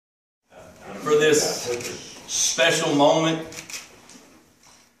this special moment.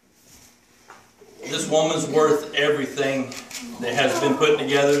 This woman's worth everything that has been put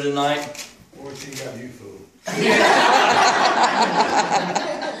together tonight. Boy, she got you fooled.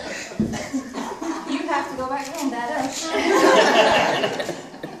 You have to go back home, Dada.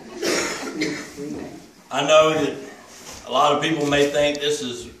 I know that a lot of people may think this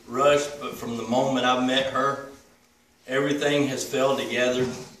is rushed, but from the moment I've met her, everything has fell together.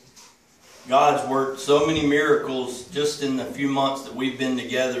 God's worked so many miracles just in the few months that we've been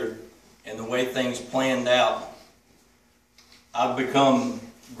together and the way things planned out. I've become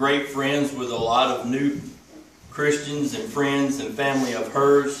great friends with a lot of new Christians and friends and family of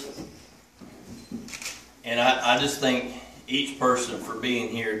hers. And I just thank each person for being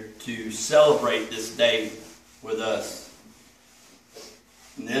here to celebrate this day with us.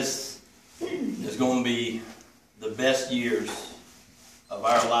 And this is going to be the best years of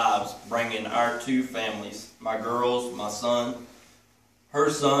our lives, bringing our two families, my girls, my son, her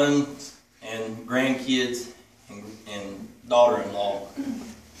son, and grandkids and daughter-in-law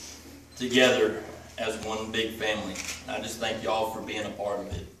together as one big family. I just thank y'all for being a part of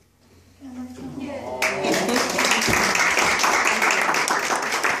it.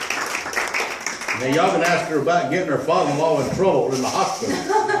 Now y'all can ask her about getting her father-in-law in trouble in the hospital.